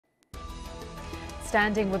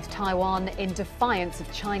standing with Taiwan in defiance of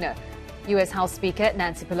China. US House Speaker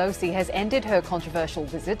Nancy Pelosi has ended her controversial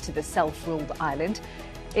visit to the self-ruled island.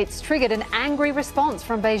 It's triggered an angry response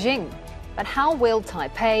from Beijing. But how will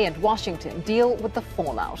Taipei and Washington deal with the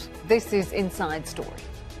fallout? This is Inside Story.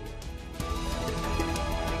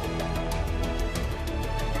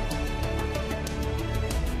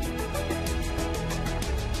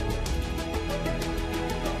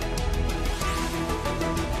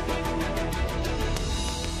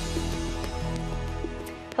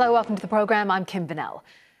 Hello, welcome to the program. I'm Vinnell.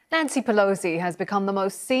 Nancy Pelosi has become the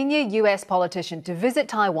most senior US politician to visit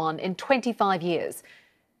Taiwan in 25 years.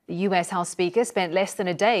 The US House Speaker spent less than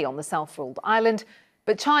a day on the self-ruled island,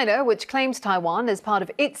 but China, which claims Taiwan as part of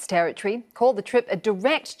its territory, called the trip a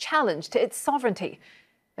direct challenge to its sovereignty.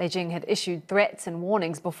 Beijing had issued threats and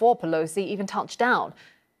warnings before Pelosi even touched down.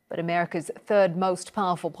 But America's third most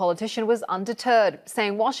powerful politician was undeterred,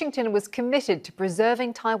 saying Washington was committed to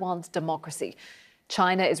preserving Taiwan's democracy.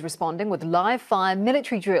 China is responding with live-fire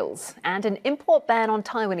military drills and an import ban on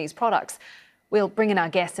Taiwanese products. We'll bring in our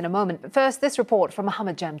guests in a moment, but first, this report from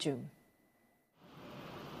Mohammed Jamjoom.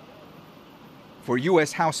 For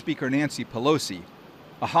U.S. House Speaker Nancy Pelosi,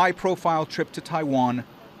 a high-profile trip to Taiwan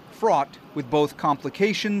fraught with both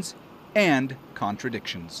complications and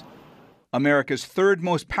contradictions. America's third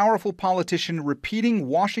most powerful politician repeating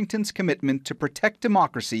Washington's commitment to protect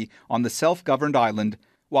democracy on the self-governed island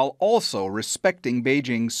while also respecting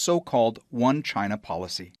Beijing's so-called one China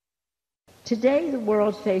policy. Today, the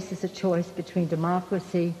world faces a choice between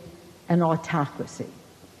democracy and autocracy.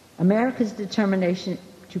 America's determination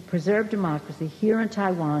to preserve democracy here in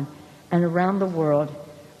Taiwan and around the world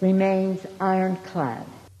remains iron-clad.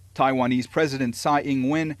 Taiwanese President Tsai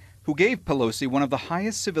Ing-wen, who gave Pelosi one of the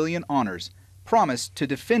highest civilian honors, promised to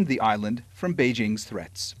defend the island from Beijing's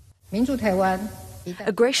threats.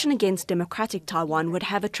 Aggression against democratic Taiwan would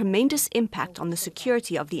have a tremendous impact on the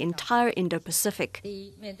security of the entire Indo-Pacific.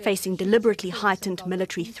 Facing deliberately heightened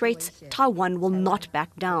military threats, Taiwan will not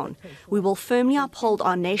back down. We will firmly uphold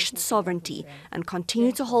our nation's sovereignty and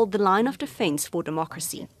continue to hold the line of defense for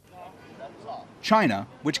democracy. China,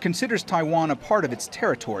 which considers Taiwan a part of its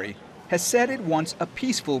territory, has said it wants a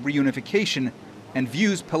peaceful reunification and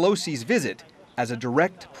views Pelosi's visit as a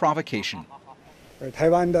direct provocation.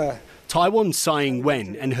 Taiwan's Tsai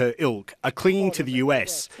Ing-wen and her ilk are clinging to the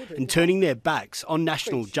US and turning their backs on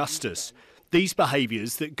national justice. These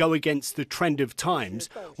behaviours that go against the trend of times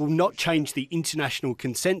will not change the international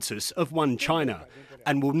consensus of one China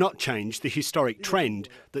and will not change the historic trend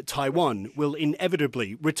that Taiwan will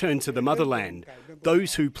inevitably return to the motherland.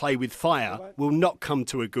 Those who play with fire will not come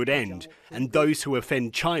to a good end, and those who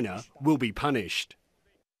offend China will be punished.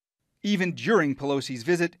 Even during Pelosi's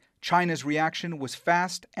visit, China's reaction was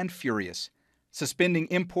fast and furious, suspending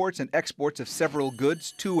imports and exports of several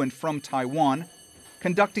goods to and from Taiwan,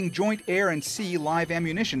 conducting joint air and sea live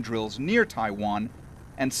ammunition drills near Taiwan,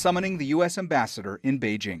 and summoning the U.S. ambassador in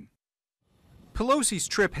Beijing. Pelosi's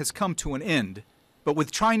trip has come to an end, but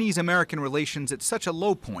with Chinese-American relations at such a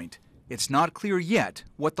low point, it's not clear yet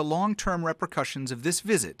what the long-term repercussions of this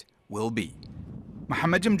visit will be.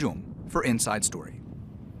 Mohammed Jamjoom for Inside Story.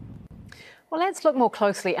 Well, let's look more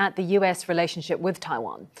closely at the US relationship with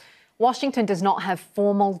Taiwan. Washington does not have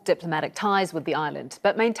formal diplomatic ties with the island,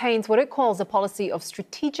 but maintains what it calls a policy of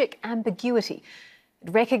strategic ambiguity. It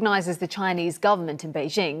recognizes the Chinese government in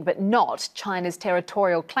Beijing, but not China's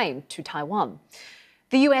territorial claim to Taiwan.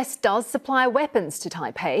 The US does supply weapons to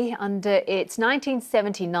Taipei under its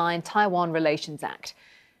 1979 Taiwan Relations Act.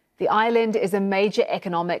 The island is a major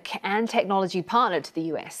economic and technology partner to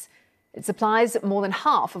the US. It supplies more than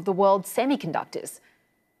half of the world's semiconductors.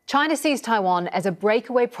 China sees Taiwan as a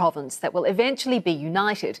breakaway province that will eventually be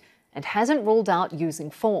united and hasn't ruled out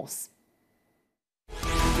using force.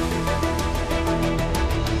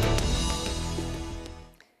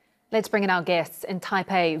 Let's bring in our guests. In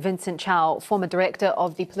Taipei, Vincent Chao, former director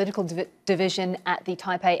of the political division at the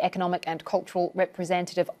Taipei Economic and Cultural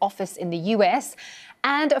Representative Office in the US,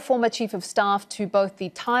 and a former chief of staff to both the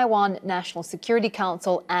Taiwan National Security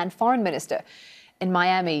Council and foreign minister. In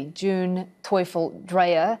Miami, Teufel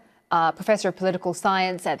Dreyer, professor of political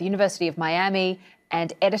science at the University of Miami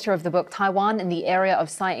and editor of the book Taiwan in the Area of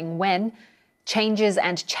Tsai Ing-wen, Changes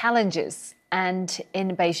and Challenges. And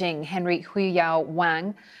in Beijing, Huiyao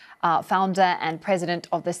Wang, founder and president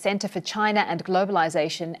of the Center for China and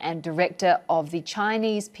Globalization and director of the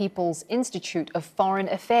Chinese People's Institute of Foreign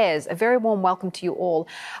Affairs. A very warm welcome to you all.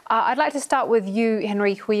 I'd like to start with you,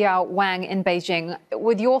 Huiyao Wang in Beijing,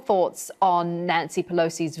 with your thoughts on Nancy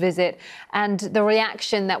Pelosi's visit and the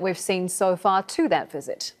reaction that we've seen so far to that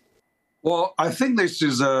visit. Well, I think this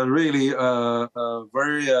is a really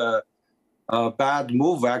very bad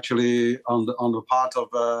move, actually, on the part of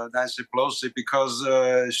Nancy Pelosi, because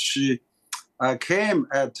she came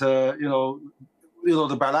at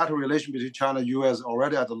the bilateral relation between China and U.S.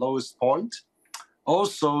 already at the lowest point.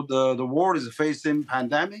 Also, the world is facing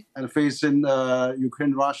pandemic and facing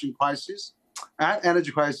Ukraine-Russian crisis, and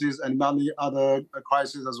energy crisis, and many other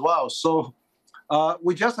crises as well. So.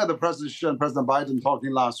 We just had the President Xi and President Biden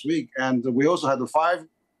talking last week, and we also had the 5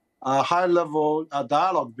 high-level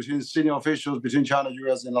dialogue between senior officials between China and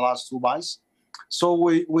U.S. in the last 2 months. So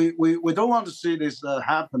we don't want to see this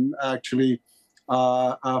happen, actually,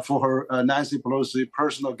 for her Nancy Pelosi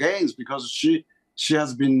personal gains, because she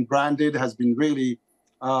has been branded, has been really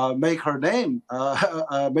make her name,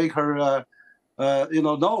 make her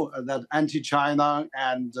know that anti-China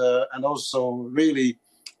and also really.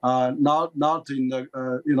 Not in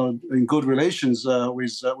in good relations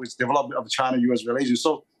with development of China-U.S. relations.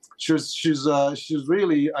 So she's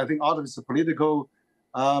really, I think, out of its political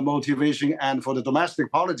motivation, and for the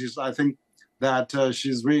domestic politics, I think that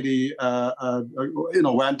she's really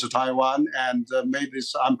went to Taiwan and made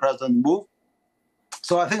this unprecedented move.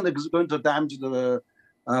 So I think it's going to damage the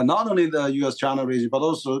not only the U.S.-China region, but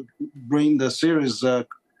also bring the serious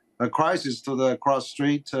a crisis to the cross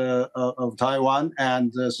strait of Taiwan,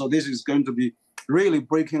 and so this is going to be really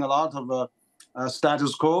breaking a lot of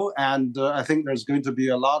status quo, and I think there's going to be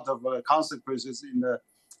a lot of consequences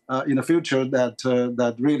in the future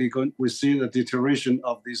that really we see the deterioration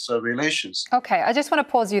of these relations. Okay, I just want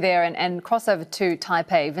to pause you there and cross over to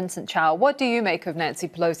Taipei. Vincent, Chao, what do you make of Nancy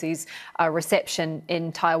Pelosi's reception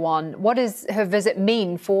in Taiwan? What does her visit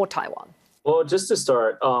mean for Taiwan? Well, just to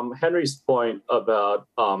start, Henry's point about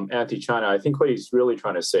anti-China, I think what he's really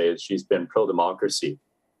trying to say is she's been pro-democracy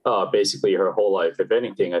basically her whole life. If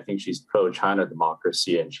anything, I think she's pro-China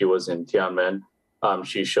democracy, and she was in Tiananmen.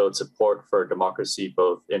 She showed support for democracy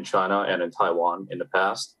both in China and in Taiwan in the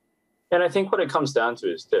past. And I think what it comes down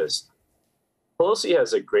to is this. Pelosi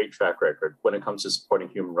has a great track record when it comes to supporting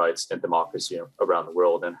human rights and democracy around the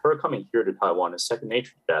world, and her coming here to Taiwan is second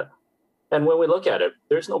nature to that. And when we look at it,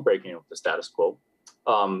 there's no breaking of the status quo.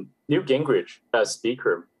 Newt Gingrich, as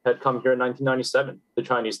Speaker, had come here in 1997. The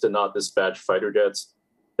Chinese did not dispatch fighter jets.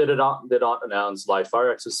 They did not announce live fire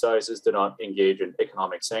exercises, did not engage in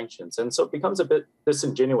economic sanctions. And so it becomes a bit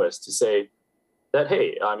disingenuous to say that,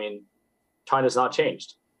 hey, I mean, China's not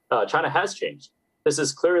changed. China has changed. This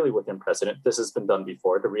is clearly within precedent. This has been done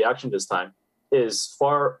before. The reaction this time is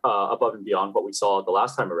far above and beyond what we saw the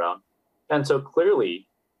last time around. And so clearly,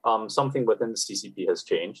 something within the CCP has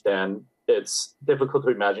changed, and it's difficult to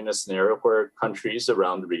imagine a scenario where countries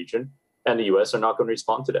around the region and the U.S. are not going to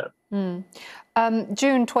respond to that.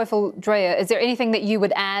 June, Teufel, Dreyer, is there anything that you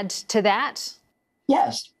would add to that?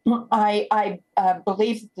 Yes, I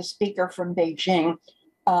believe that the speaker from Beijing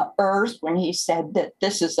errs when he said that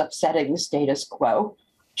this is upsetting the status quo.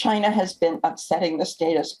 China has been upsetting the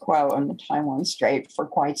status quo in the Taiwan Strait for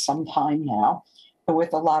quite some time now,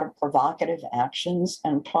 with a lot of provocative actions,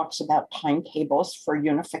 and talks about timetables for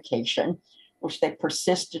unification, which they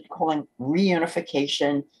persisted calling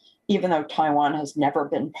reunification, even though Taiwan has never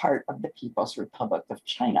been part of the People's Republic of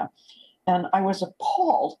China. And I was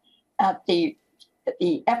appalled at the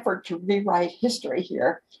effort to rewrite history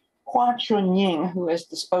here. Hua Chunying, who is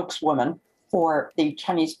the spokeswoman for the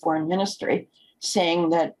Chinese Foreign Ministry,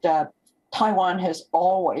 saying that Taiwan has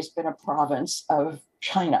always been a province of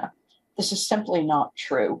China. This is simply not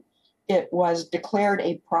true. It was declared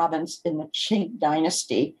a province in the Qing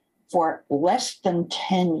dynasty for less than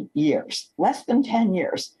 10 years,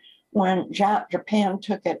 when Japan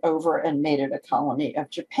took it over and made it a colony of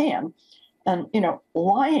Japan. And,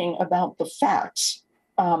 lying about the facts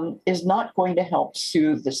is not going to help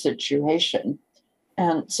soothe the situation.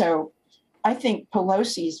 And so I think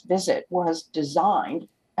Pelosi's visit was designed,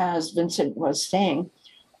 as Vincent was saying,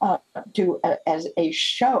 as a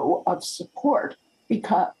show of support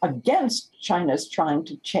against China's trying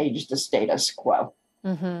to change the status quo.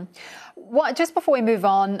 Mm-hmm. Just before we move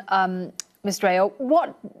on, Ms. Dreyer,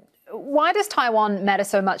 why does Taiwan matter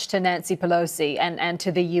so much to Nancy Pelosi and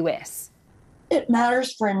to the U.S.? It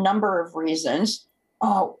matters for a number of reasons.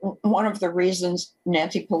 One of the reasons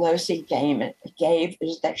Nancy Pelosi gave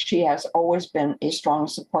is that she has always been a strong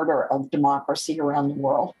supporter of democracy around the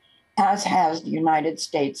world, as has the United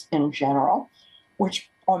States in general, which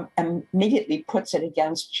immediately puts it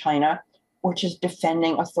against China, which is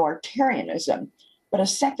defending authoritarianism. But a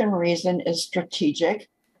second reason is strategic.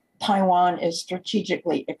 Taiwan is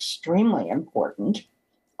strategically extremely important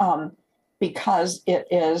because it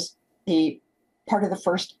is the part of the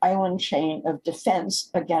first island chain of defense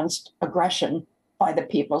against aggression by the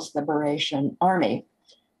People's Liberation Army.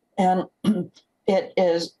 And it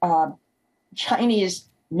is Chinese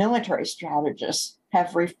military strategists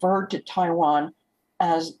have referred to Taiwan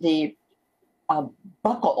as the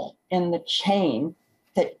buckle in the chain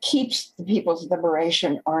that keeps the People's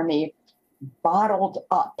Liberation Army bottled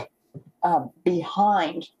up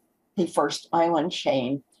behind the first island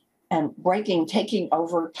chain, and taking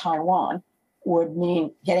over Taiwan would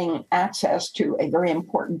mean getting access to a very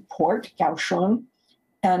important port, Kaohsiung,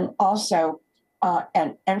 and also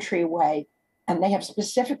an entryway, and they have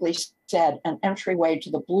specifically said an entryway to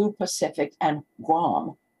the Blue Pacific and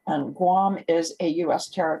Guam. And Guam is a U.S.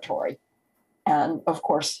 territory, and of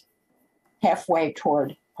course, halfway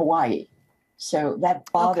toward Hawaii. So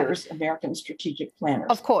that bothers American strategic planners.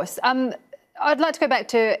 Of course. I'd like to go back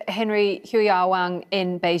to Henry Huiyao Wang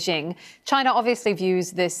in Beijing. China obviously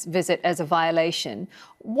views this visit as a violation.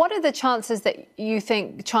 What are the chances that you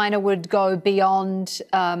think China would go beyond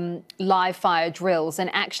live fire drills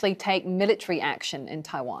and actually take military action in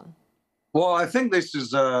Taiwan? Well, I think this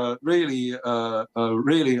is really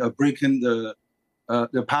breaking the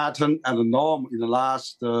pattern and the norm in the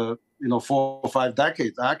last 4 or 5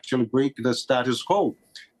 decades. Actually, break the status quo.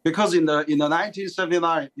 Because in the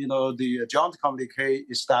 1979, the joint communique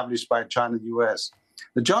established by China and U.S.,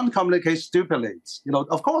 the joint communique stipulates,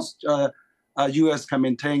 of course, U.S. can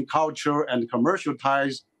maintain cultural and commercial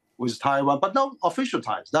ties with Taiwan, but no official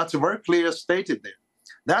ties. That's very clear stated there.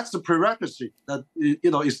 That's the prerequisite that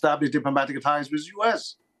establish diplomatic ties with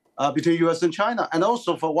U.S. Between U.S. and China, and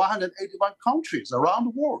also for 181 countries around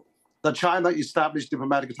the world that China established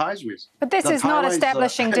diplomatic ties with. But this is not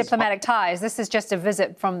establishing diplomatic ties. This is just a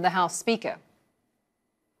visit from the House Speaker.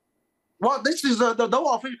 Well, this is no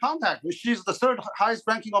official contact. She's the third highest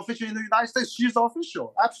ranking official in the United States. She's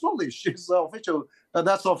official. Absolutely, she's official.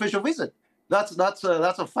 That's an official visit. That's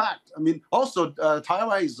a fact. I mean, also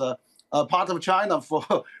Taiwan is part of China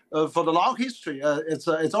for the long history.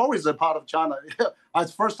 It's always a part of China.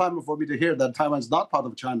 It's the first time for me to hear that Taiwan is not part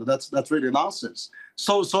of China. That's really nonsense.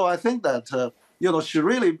 So I think that she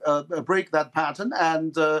really break that pattern,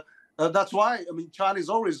 and that's why China is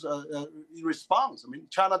always in response.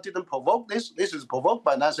 China didn't provoke this. This is provoked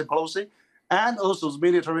by Nancy Pelosi, and also the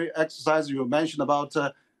military exercise you mentioned about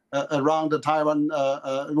around the Taiwan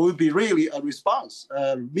would be really a response,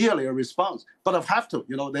 merely a response. But I have to,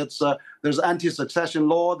 there's anti-succession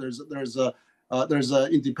law. There's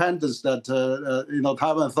independence that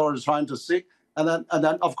Taiwan authorities trying to seek, and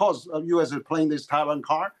then of course U.S. is playing this Taiwan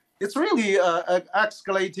card. It's really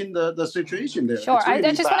escalating the situation there. Sure. Really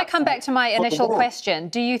I just want to come back to my initial question.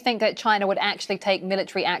 Do you think that China would actually take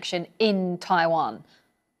military action in Taiwan?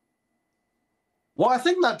 Well, I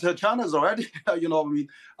think that China is already, there's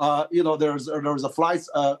a flight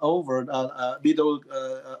over middle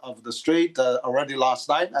of the strait already last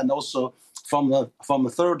night, and also from the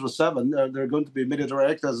 3rd to 7th, there are going to be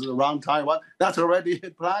military actors around Taiwan. That's already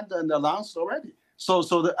planned and announced already. So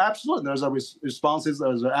absolutely, there's a responses,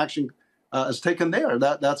 there's an action is taken there.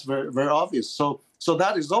 That's very, very obvious. So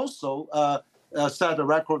that is also set a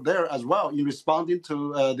record there as well in responding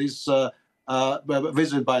to this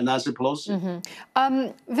visit by Nancy Pelosi.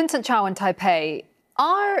 Vincent, Chao in Taipei,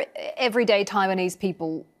 are everyday Taiwanese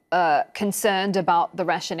people concerned about the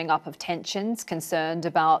rationing up of tensions, concerned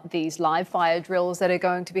about these live fire drills that are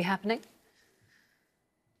going to be happening?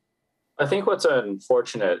 I think what's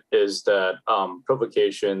unfortunate is that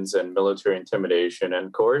provocations and military intimidation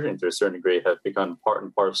and coercion to a certain degree have become part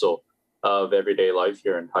and parcel of everyday life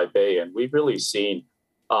here in Taipei. And we've really seen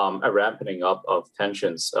a ramping up of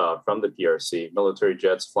tensions from the PRC, military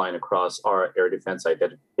jets flying across our air defense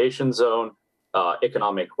identification zone,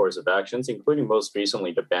 economic coercive actions, including most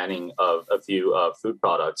recently the banning of a few food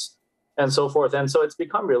products and so forth. And so it's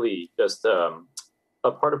become really just a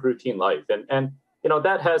part of routine life. And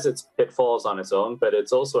that has its pitfalls on its own, but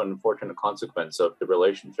it's also an unfortunate consequence of the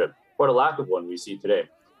relationship, or the lack of one we see today.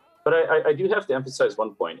 But I do have to emphasize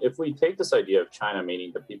one point. If we take this idea of China,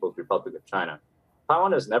 meaning the People's Republic of China,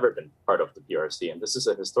 Taiwan has never been part of the PRC, and this is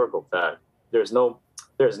a historical fact. There's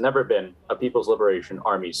never been a People's Liberation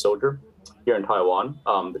Army soldier here in Taiwan.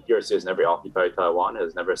 The PRC has never occupied Taiwan,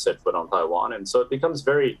 has never set foot on Taiwan, and so it becomes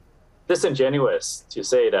very disingenuous to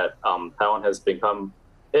say that Taiwan has become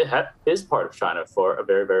is part of China for a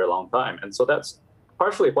very, very long time. And so that's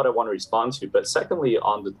partially what I want to respond to. But secondly,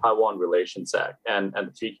 on the Taiwan Relations Act and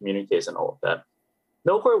the 3 communiques and all of that,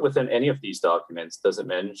 nowhere within any of these documents does it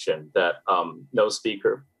mention that no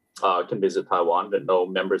speaker can visit Taiwan, that no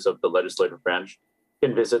members of the legislative branch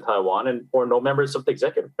can visit Taiwan, or no members of the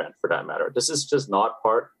executive branch for that matter. This is just not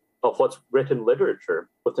part of what's written literature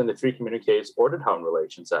within the three communiques or the Taiwan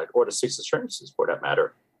Relations Act or the six assurances for that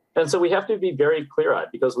matter. And so we have to be very clear-eyed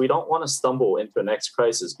because we don't want to stumble into the next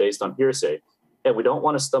crisis based on hearsay, and we don't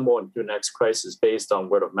want to stumble into the next crisis based on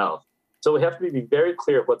word of mouth. So we have to be very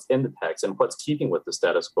clear what's in the text and what's keeping with the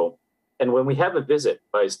status quo. And when we have a visit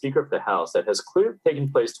by a Speaker of the House that has clearly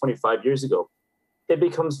taken place 25 years ago, it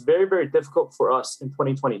becomes very, very difficult for us in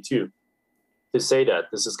 2022 to say that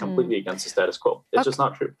this is completely against the status quo. It's just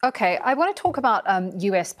not true. Okay, I want to talk about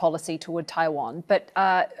US policy toward Taiwan, but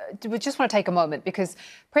we just want to take a moment because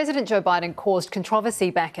President Joe Biden caused controversy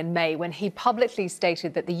back in May when he publicly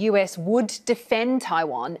stated that the US would defend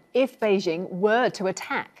Taiwan if Beijing were to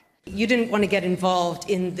attack. You didn't want to get involved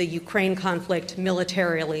in the Ukraine conflict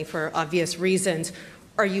militarily for obvious reasons.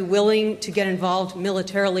 Are you willing to get involved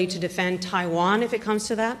militarily to defend Taiwan if it comes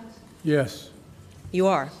to that? Yes. You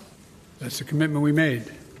are? That's the commitment we made.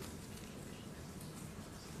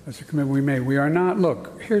 That's the commitment we made. We are not,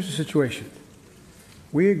 look, here's the situation.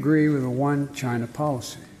 We agree with a one China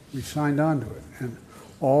policy. We signed on to it and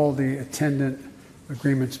all the attendant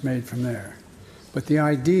agreements made from there. But the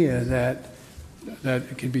idea that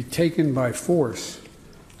it can be taken by force,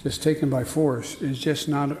 just taken by force, is just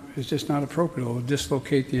not appropriate. It will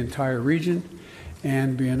dislocate the entire region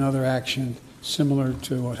and be another action similar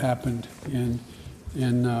to what happened in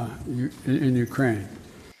Ukraine.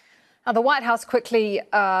 Now, the White House quickly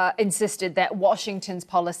insisted that Washington's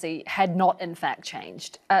policy had not, in fact,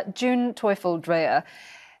 changed. June Teufel Dreyer,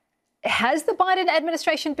 has the Biden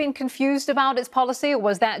administration been confused about its policy, or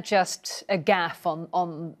was that just a gaffe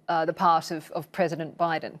on the part of President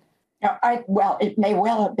Biden? Well, it may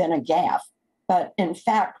well have been a gaffe, but in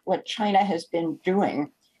fact, what China has been doing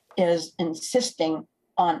is insisting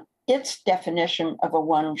on its definition of a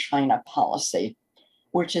one China policy,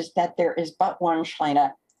 which is that there is but one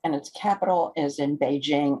China and its capital is in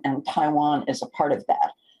Beijing and Taiwan is a part of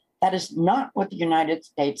that. That is not what the United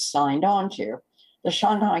States signed on to. The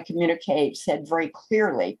Shanghai Communique said very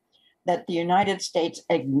clearly that the United States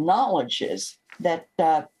acknowledges that,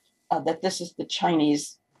 that this is the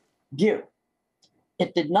Chinese view.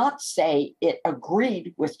 It did not say it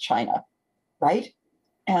agreed with China, right?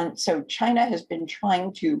 And so China has been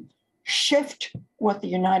trying to shift what the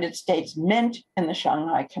United States meant in the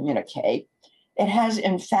Shanghai Communique. It has,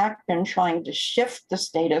 in fact, been trying to shift the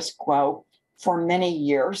status quo for many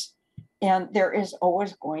years, and there is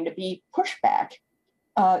always going to be pushback.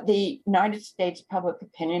 The United States public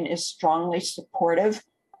opinion is strongly supportive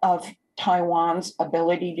of Taiwan's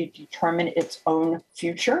ability to determine its own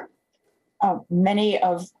future. Many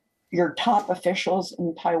of your top officials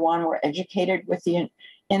in Taiwan were educated in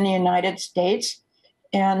the United States.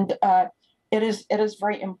 And it is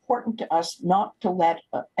very important to us not to let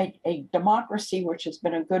a democracy, which has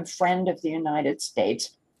been a good friend of the United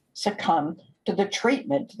States, succumb to the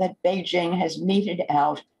treatment that Beijing has meted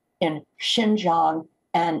out in Xinjiang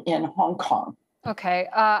and in Hong Kong. Okay,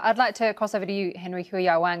 I'd like to cross over to you, Henry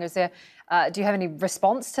Huiyao Wang. Is there, do you have any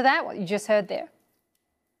response to that, what you just heard there?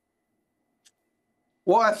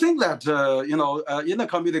 Well, I think that, in the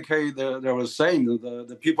communique, they were saying that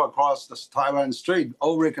the people across the Taiwan Strait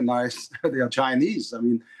all recognize they are Chinese. I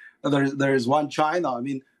mean, there is one China. I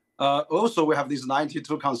mean, also we have this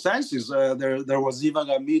 92 consensus. There was even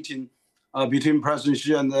a meeting between President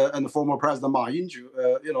Xi and the former President Ma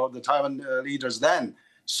Ying-jeou, the Taiwan leaders then.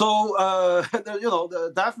 So,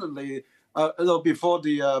 definitely, before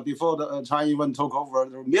the China even took over,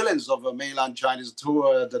 there were millions of mainland Chinese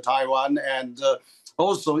to the Taiwan, and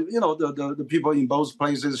also, the people in both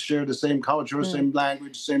places share the same culture, same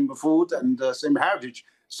language, same food, and same heritage.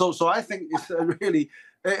 So I think it's really,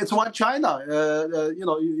 it's one China.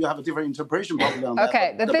 You have a different interpretation probably on that.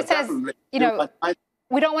 Okay, but this has,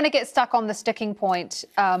 we don't want to get stuck on the sticking point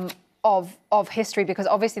of history, because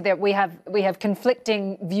obviously we have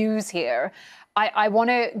conflicting views here. I want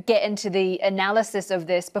to get into the analysis of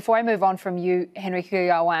this. Before I move on from you, Henry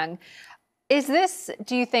Huiyao Wang, is this,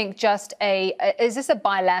 do you think, is this a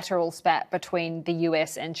bilateral spat between the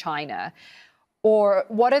US and China? Or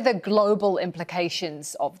what are the global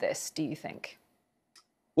implications of this, do you think?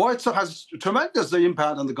 Well, it has tremendous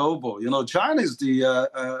impact on the global. China is the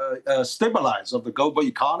stabilizer of the global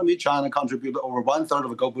economy. China contributes over 1/3 of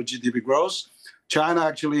the global GDP growth. China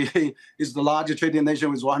actually is the largest trading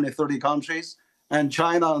nation with 130 countries. And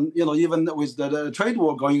China, even with the trade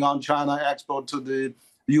war going on, China export to the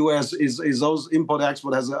U.S. is those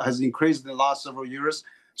import-export has increased in the last several years.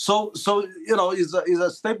 So is a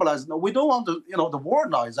stabilizer. We don't want to, the war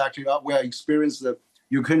now is actually, we are experiencing the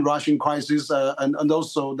Ukraine-Russian crisis, and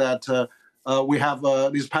also that we have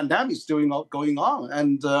this pandemic still going on.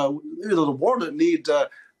 And, the world need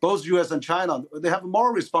both U.S. and China, they have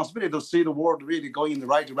more responsibility to see the world really going in the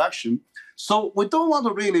right direction. So we don't want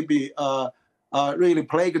to really be really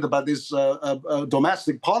plagued by this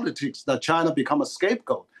domestic politics that China become a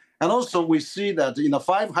scapegoat. And also we see that in the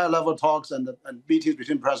 5 high-level talks and meetings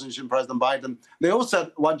between President Xi and President Biden, they all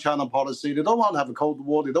said one China policy. They don't want to have a Cold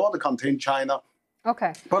War. They don't want to contain China.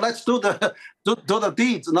 Okay. But let's do the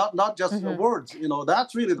deeds, not just the words.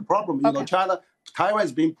 That's really the problem. Taiwan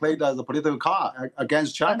is being played as a political card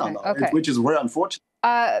against China now, which is very unfortunate.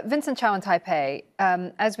 Vincent, Chao and Taipei,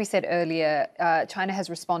 as we said earlier, China has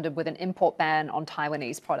responded with an import ban on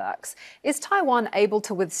Taiwanese products. Is Taiwan able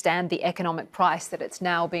to withstand the economic price that it's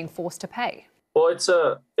now being forced to pay? Well, it's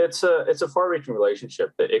a far-reaching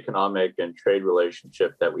relationship, the economic and trade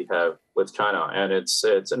relationship that we have with China, and it's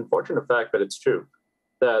an unfortunate fact, but it's true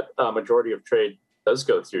that a majority of trade does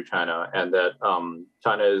go through China, and that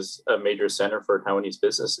China is a major center for Taiwanese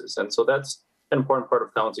businesses, and so that's an important part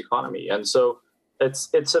of Taiwan's economy. And so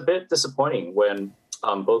it's a bit disappointing when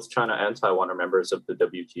both China and Taiwan are members of the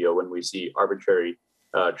WTO, when we see arbitrary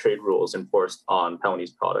trade rules enforced on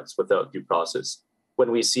Taiwanese products without due process.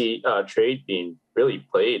 When we see trade being really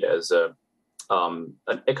played as an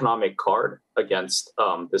economic card against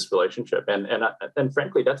this relationship. And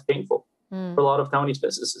frankly, that's painful for a lot of Taiwanese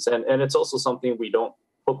businesses. And it's also something we don't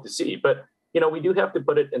hope to see. But, we do have to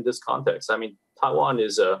put it in this context. I mean, Taiwan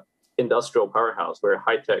is a industrial powerhouse. We're a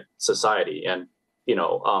high-tech society. And,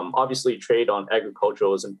 obviously trade on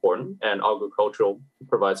agricultural is important, and agricultural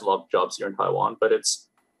provides a lot of jobs here in Taiwan. But it's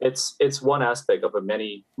one aspect of a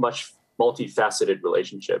much multifaceted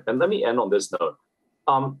relationship. And let me end on this note.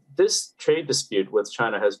 This trade dispute with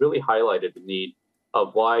China has really highlighted the need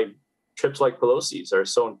of why trips like Pelosi's are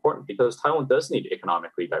so important, because Taiwan does need to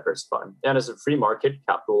economically diversify. And as a free market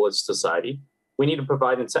capitalist society, we need to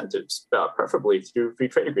provide incentives, preferably through free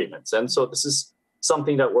trade agreements. And so this is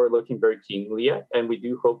something that we're looking very keenly at, and we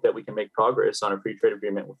do hope that we can make progress on a free trade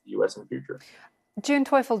agreement with the U.S. in the future.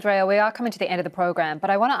 Teufel, Dreyer, we are coming to the end of the program,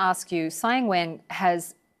 but I want to ask you, Wang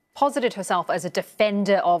has posited herself as a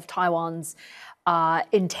defender of Taiwan's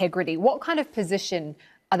integrity. What kind of position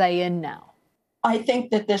are they in now? I think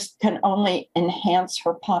that this can only enhance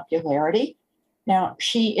her popularity. Now,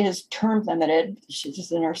 she is term limited.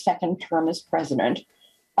 She's in her second term as president.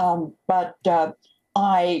 But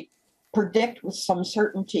I predict with some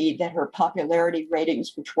certainty that her popularity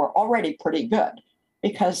ratings, which were already pretty good,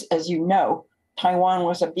 because as you know, Taiwan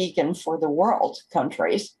was a beacon for the world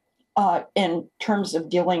countries in terms of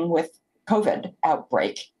dealing with COVID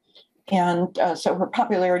outbreak. And so her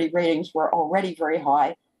popularity ratings were already very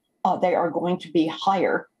high. They are going to be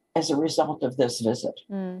higher as a result of this visit.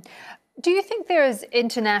 Do you think there is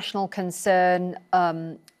international concern,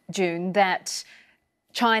 June, that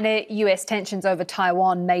China-US tensions over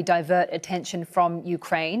Taiwan may divert attention from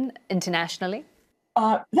Ukraine internationally?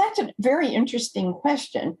 That's a very interesting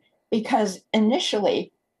question, because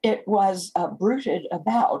initially it was bruited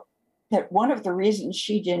about that one of the reasons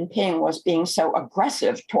Xi Jinping was being so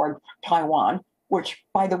aggressive toward Taiwan, which,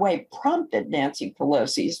 by the way, prompted Nancy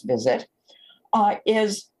Pelosi's visit,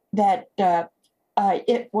 is that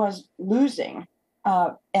it was losing,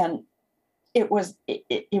 and it was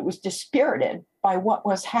dispirited by what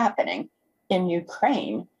was happening in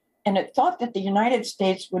Ukraine. And it thought that the United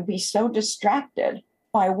States would be so distracted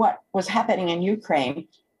by what was happening in Ukraine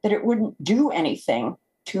that it wouldn't do anything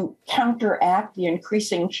to counteract the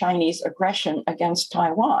increasing Chinese aggression against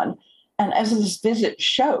Taiwan. And as this visit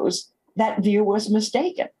shows, that view was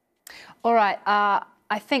mistaken. All right. I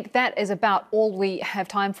think that is about all we have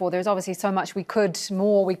time for. There's obviously so much we could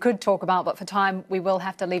talk about, but for time, we will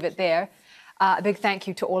have to leave it there. A big thank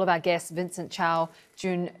you to all of our guests, Vincent Chao,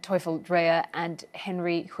 June Teufel Dreyer, and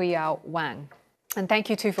Henry Huiyao Wang. And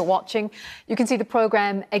thank you too for watching. You can see the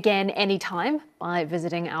program again anytime by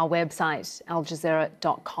visiting our website,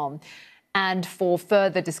 aljazeera.com. And for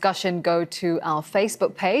further discussion, go to our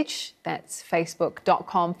Facebook page. That's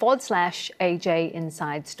facebook.com/AJ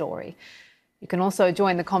Inside Story. You can also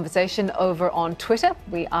join the conversation over on Twitter.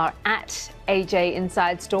 We are at AJ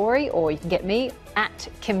Inside Story, or you can get me at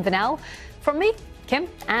Kim Vinnell. From me, Kim,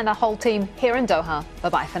 and our whole team here in Doha,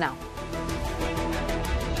 bye-bye for now.